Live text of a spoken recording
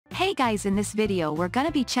Hey guys, in this video we're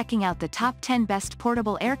gonna be checking out the top 10 best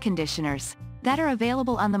portable air conditioners that are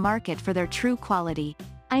available on the market for their true quality.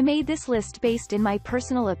 I made this list based in my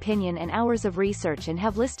personal opinion and hours of research and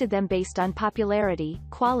have listed them based on popularity,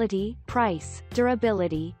 quality, price,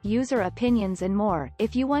 durability, user opinions and more.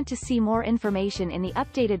 If you want to see more information in the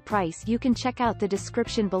updated price, you can check out the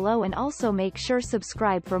description below and also make sure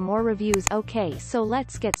subscribe for more reviews. Okay, so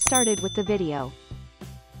let's get started with the video.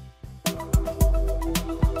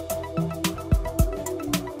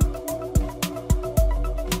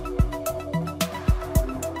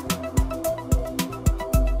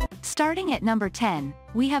 Starting at number 10,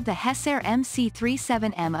 we have the Hessaire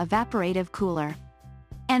MC37M Evaporative Cooler.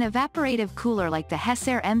 An evaporative cooler like the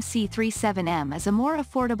Hessaire MC37M is a more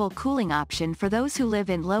affordable cooling option for those who live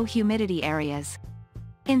in low humidity areas.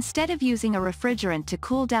 Instead of using a refrigerant to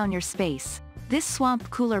cool down your space, this swamp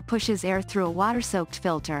cooler pushes air through a water-soaked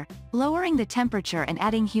filter, lowering the temperature and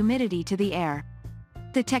adding humidity to the air.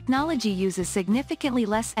 The technology uses significantly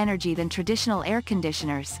less energy than traditional air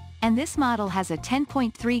conditioners, and this model has a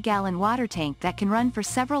 10.3-gallon water tank that can run for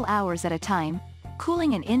several hours at a time,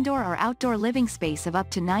 cooling an indoor or outdoor living space of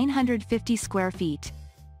up to 950 square feet.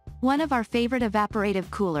 One of our favorite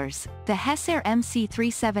evaporative coolers, the Hessaire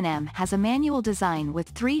MC37M, has a manual design with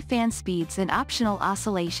 3 fan speeds and optional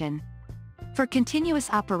oscillation. For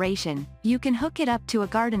continuous operation, you can hook it up to a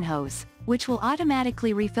garden hose, which will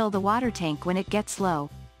automatically refill the water tank when it gets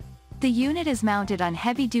low. The unit is mounted on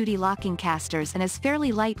heavy-duty locking casters and is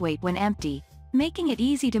fairly lightweight when empty, making it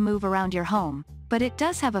easy to move around your home, but it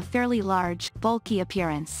does have a fairly large, bulky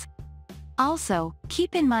appearance. Also,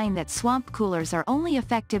 keep in mind that swamp coolers are only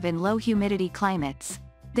effective in low humidity climates.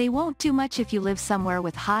 They won't do much if you live somewhere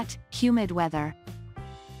with hot, humid weather.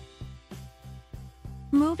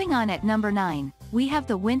 Moving on at number 9, we have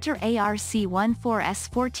the Whynter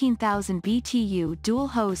ARC14S 14,000 BTU Dual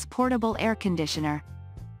Hose Portable Air Conditioner.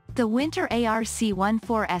 The Whynter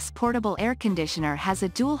ARC14S Portable Air Conditioner has a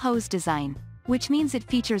dual hose design, which means it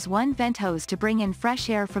features one vent hose to bring in fresh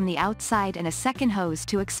air from the outside and a second hose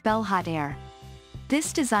to expel hot air.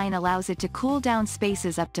 This design allows it to cool down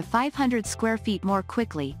spaces up to 500 square feet more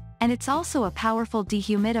quickly, and it's also a powerful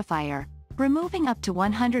dehumidifier, removing up to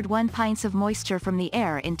 101 pints of moisture from the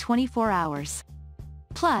air in 24 hours.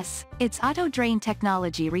 Plus, its auto-drain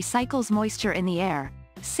technology recycles moisture in the air,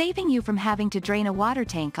 saving you from having to drain a water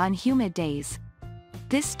tank on humid days.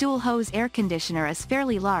 This dual-hose air conditioner is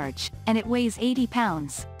fairly large, and it weighs 80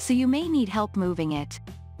 pounds, so you may need help moving it.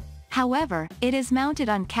 However, it is mounted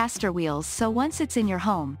on caster wheels, so once it's in your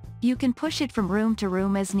home, you can push it from room to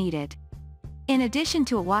room as needed. In addition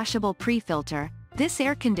to a washable pre-filter, this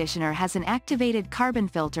air conditioner has an activated carbon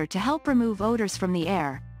filter to help remove odors from the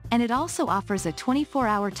air, and it also offers a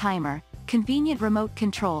 24-hour timer, convenient remote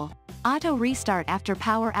control, auto restart after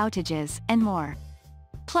power outages, and more.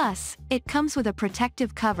 Plus, it comes with a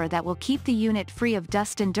protective cover that will keep the unit free of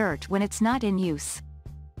dust and dirt when it's not in use.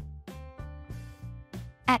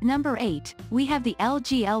 At number 8, we have the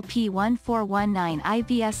LG LP1419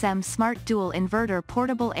 IVSM Smart Dual Inverter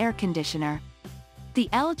Portable Air Conditioner. The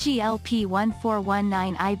LG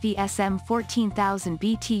LP1419 IVSM 14,000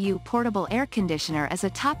 BTU Portable Air Conditioner is a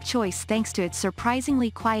top choice thanks to its surprisingly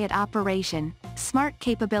quiet operation, smart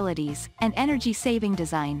capabilities, and energy-saving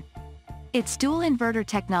design. Its dual inverter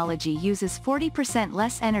technology uses 40%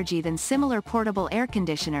 less energy than similar portable air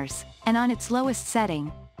conditioners, and on its lowest setting,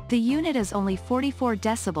 the unit is only 44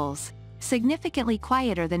 decibels, significantly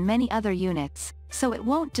quieter than many other units, so it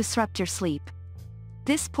won't disrupt your sleep.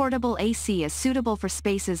 This portable AC is suitable for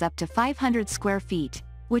spaces up to 500 square feet,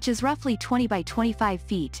 which is roughly 20 by 25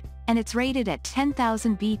 feet, and it's rated at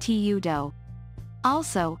 10,000 BTU DOE.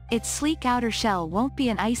 Also, its sleek outer shell won't be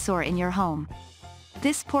an eyesore in your home.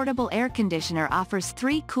 This portable air conditioner offers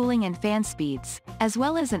 3 cooling and fan speeds, as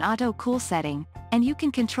well as an auto-cool setting, and you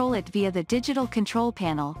can control it via the digital control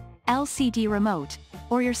panel, LCD remote,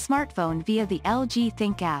 or your smartphone via the LG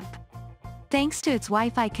Think app. Thanks to its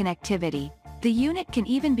Wi-Fi connectivity, the unit can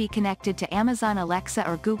even be connected to Amazon Alexa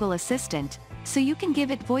or Google Assistant, so you can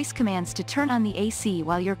give it voice commands to turn on the AC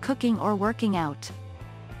while you're cooking or working out.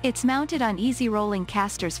 It's mounted on easy rolling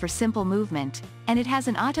casters for simple movement, and it has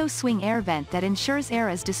an auto-swing air vent that ensures air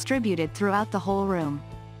is distributed throughout the whole room.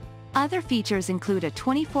 Other features include a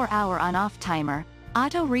 24-hour on-off timer,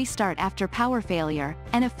 auto restart after power failure,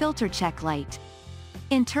 and a filter check light.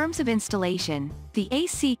 In terms of installation, the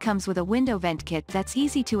AC comes with a window vent kit that's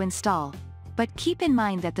easy to install, but keep in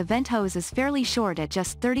mind that the vent hose is fairly short at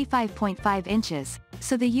just 35.5 inches,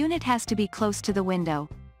 so the unit has to be close to the window.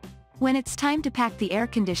 When it's time to pack the air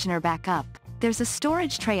conditioner back up, there's a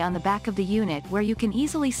storage tray on the back of the unit where you can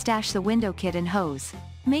easily stash the window kit and hose,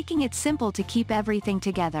 making it simple to keep everything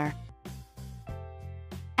together.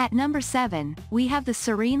 At number 7, we have the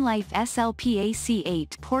SereneLife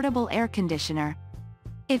SLPAC8 Portable Air Conditioner.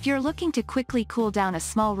 If you're looking to quickly cool down a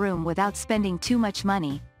small room without spending too much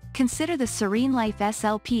money, consider the SereneLife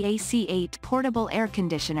SLPAC8 Portable Air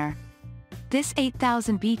Conditioner. This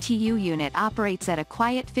 8000 BTU unit operates at a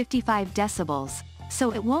quiet 55 decibels,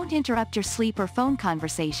 so it won't interrupt your sleep or phone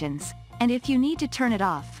conversations, and if you need to turn it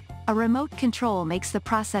off, a remote control makes the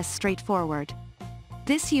process straightforward.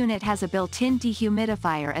 This unit has a built-in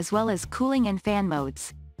dehumidifier as well as cooling and fan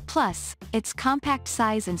modes. Plus, its compact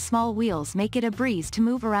size and small wheels make it a breeze to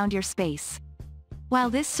move around your space. While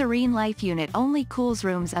this SereneLife unit only cools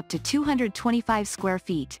rooms up to 225 square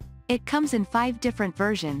feet, it comes in 5 different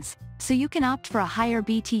versions, so you can opt for a higher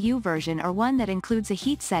BTU version or one that includes a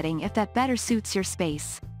heat setting if that better suits your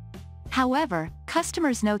space. However,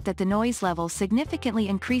 customers note that the noise level significantly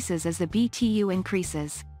increases as the BTU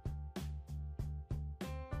increases.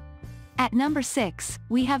 At number 6,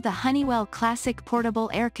 we have the Honeywell Classic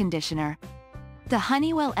Portable Air Conditioner. The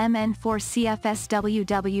Honeywell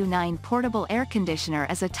MN4CFSWW9 Portable Air Conditioner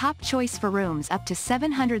is a top choice for rooms up to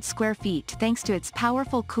 700 square feet thanks to its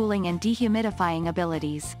powerful cooling and dehumidifying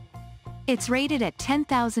abilities. It's rated at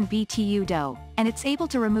 10,000 BTU DOE, and it's able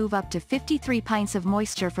to remove up to 53 pints of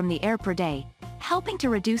moisture from the air per day, helping to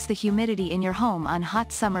reduce the humidity in your home on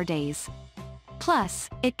hot summer days. Plus,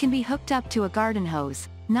 it can be hooked up to a garden hose,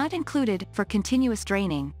 not included, for continuous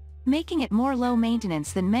draining, making it more low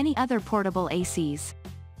maintenance than many other portable ACs.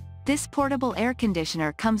 This portable air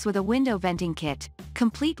conditioner comes with a window venting kit,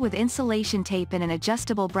 complete with insulation tape and an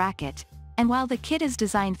adjustable bracket, and while the kit is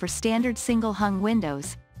designed for standard single-hung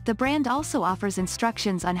windows, the brand also offers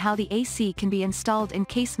instructions on how the AC can be installed in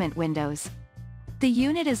casement windows. The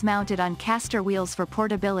unit is mounted on caster wheels for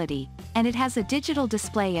portability, and it has a digital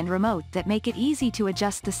display and remote that make it easy to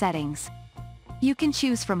adjust the settings. You can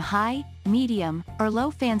choose from high, medium, or low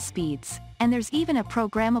fan speeds, and there's even a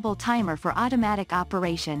programmable timer for automatic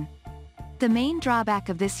operation. The main drawback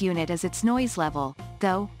of this unit is its noise level,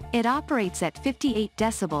 though. It operates at 58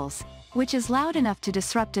 decibels, which is loud enough to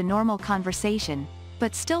disrupt a normal conversation,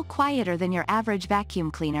 but still quieter than your average vacuum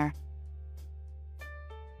cleaner.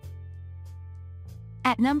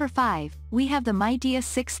 At number 5, we have the Midea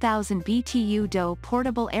 6000 BTU DOE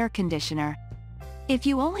Portable Air Conditioner. If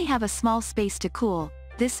you only have a small space to cool,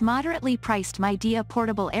 this moderately priced Midea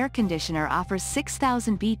Portable Air Conditioner offers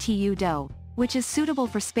 6000 BTU DOE, which is suitable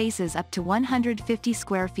for spaces up to 150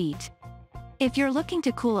 square feet. If you're looking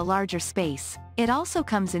to cool a larger space, it also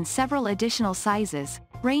comes in several additional sizes,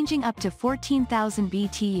 ranging up to 14,000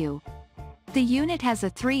 BTU. The unit has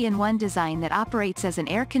a 3-in-1 design that operates as an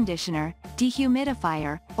air conditioner,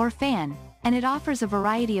 dehumidifier, or fan, and it offers a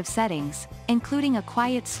variety of settings, including a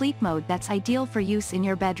quiet sleep mode that's ideal for use in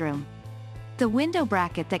your bedroom. The window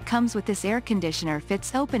bracket that comes with this air conditioner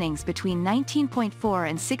fits openings between 19.4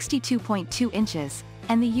 and 62.2 inches,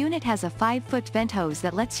 and the unit has a 5-foot vent hose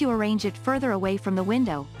that lets you arrange it further away from the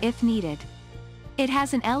window, if needed. It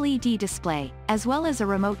has an LED display, as well as a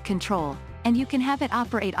remote control, and you can have it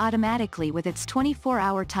operate automatically with its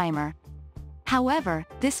 24-hour timer. However,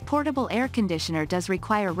 this portable air conditioner does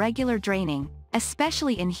require regular draining,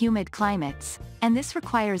 especially in humid climates, and this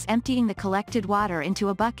requires emptying the collected water into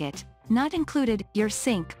a bucket, not included your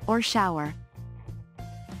sink or shower.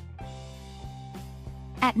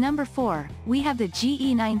 At number 4, we have the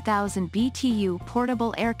GE 9000 BTU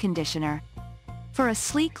Portable Air Conditioner. For a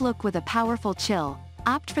sleek look with a powerful chill,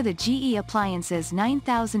 opt for the GE Appliances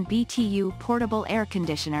 9000 BTU Portable Air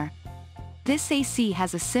Conditioner. This AC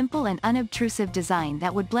has a simple and unobtrusive design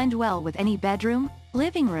that would blend well with any bedroom,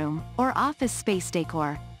 living room, or office space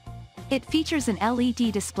decor. It features an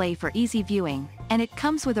LED display for easy viewing, and it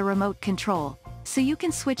comes with a remote control, so you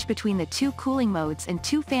can switch between the 2 cooling modes and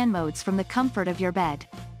 2 fan modes from the comfort of your bed.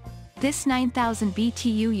 This 9000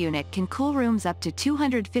 BTU unit can cool rooms up to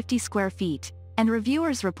 250 square feet, and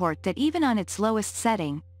reviewers report that even on its lowest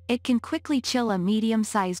setting, it can quickly chill a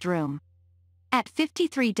medium-sized room. At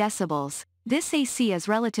 53 decibels, this AC is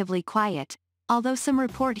relatively quiet, although some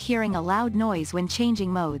report hearing a loud noise when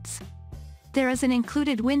changing modes. There is an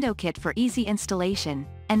included window kit for easy installation,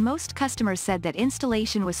 and most customers said that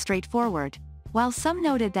installation was straightforward, while some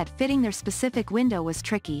noted that fitting their specific window was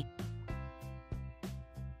tricky.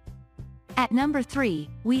 At number 3,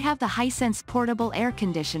 we have the Hisense Portable Air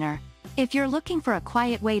Conditioner. If you're looking for a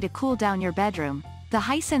quiet way to cool down your bedroom, the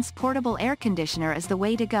Hisense Portable Air Conditioner is the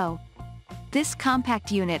way to go. This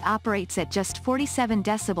compact unit operates at just 47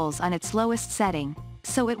 decibels on its lowest setting,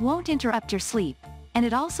 so it won't interrupt your sleep, and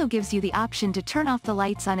it also gives you the option to turn off the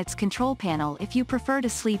lights on its control panel if you prefer to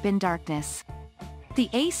sleep in darkness. The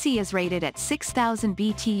AC is rated at 6,000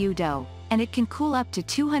 BTU DO, and it can cool up to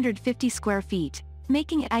 250 square feet,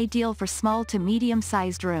 making it ideal for small to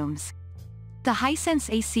medium-sized rooms. The Hisense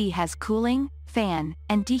AC has cooling, fan,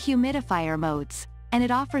 and dehumidifier modes, and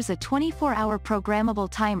it offers a 24-hour programmable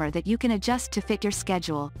timer that you can adjust to fit your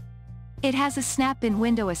schedule. It has a snap-in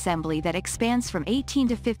window assembly that expands from 18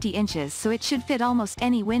 to 50 inches, so it should fit almost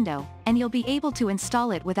any window, and you'll be able to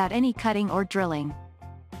install it without any cutting or drilling.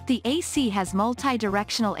 The AC has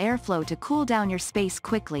multi-directional airflow to cool down your space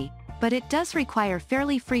quickly, but it does require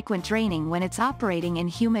fairly frequent draining when it's operating in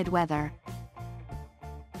humid weather.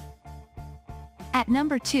 At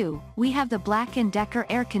number 2, we have the BLACK+DECKER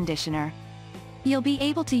Air Conditioner. You'll be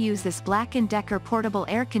able to use this BLACK+DECKER Portable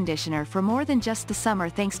Air Conditioner for more than just the summer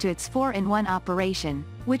thanks to its 4-in-1 operation,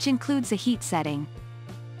 which includes a heat setting.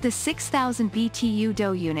 The 6,000 BTU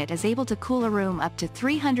DO unit is able to cool a room up to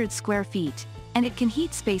 300 square feet, and it can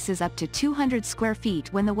heat spaces up to 200 square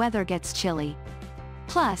feet when the weather gets chilly.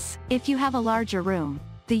 Plus, if you have a larger room,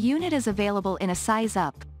 the unit is available in a size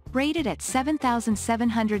up, rated at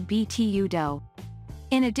 7,700 BTU DO.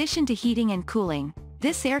 In addition to heating and cooling,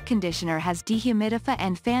 this air conditioner has dehumidify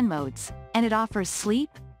and fan modes, and it offers sleep,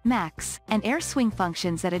 max, and air swing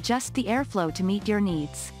functions that adjust the airflow to meet your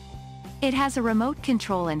needs. It has a remote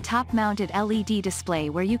control and top-mounted LED display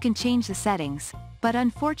where you can change the settings, but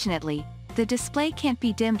unfortunately, the display can't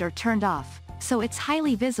be dimmed or turned off, so it's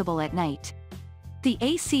highly visible at night. The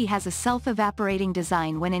AC has a self-evaporating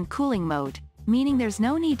design when in cooling mode, meaning there's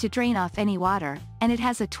no need to drain off any water, and it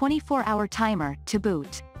has a 24-hour timer to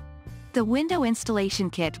boot. The window installation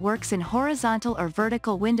kit works in horizontal or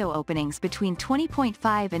vertical window openings between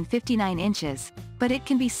 20.5 and 59 inches, but it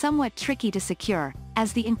can be somewhat tricky to secure,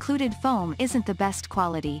 as the included foam isn't the best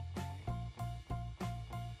quality.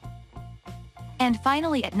 And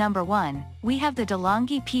finally at number 1, we have the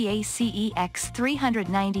DeLonghi PACEX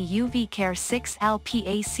 390 UV Care 6L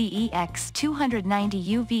PACEX 290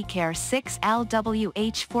 UV Care 6L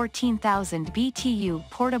WH 14,000 BTU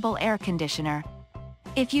Portable Air Conditioner.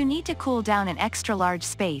 If you need to cool down an extra-large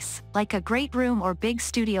space, like a great room or big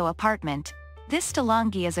studio apartment, this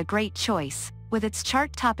DeLonghi is a great choice, with its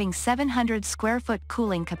chart-topping 700 square foot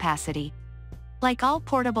cooling capacity. Like all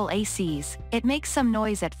portable ACs, it makes some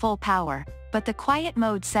noise at full power, but the quiet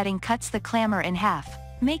mode setting cuts the clamor in half,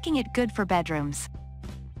 making it good for bedrooms.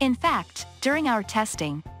 In fact, during our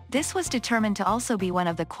testing, this was determined to also be one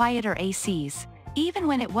of the quieter ACs, even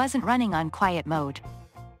when it wasn't running on quiet mode.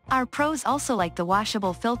 Our pros also like the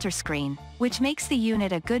washable filter screen, which makes the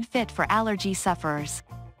unit a good fit for allergy sufferers.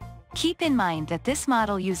 Keep in mind that this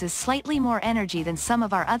model uses slightly more energy than some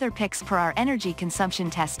of our other picks per our energy consumption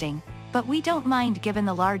testing, but we don't mind given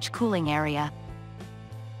the large cooling area.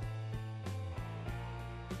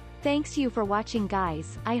 Thanks you for watching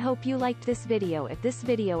guys, I hope you liked this video. If this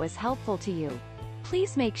video is helpful to you,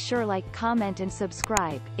 please make sure like, comment and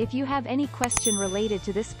subscribe. If you have any question related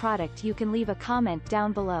to this product you can leave a comment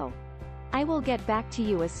down below. I will get back to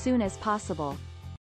you as soon as possible.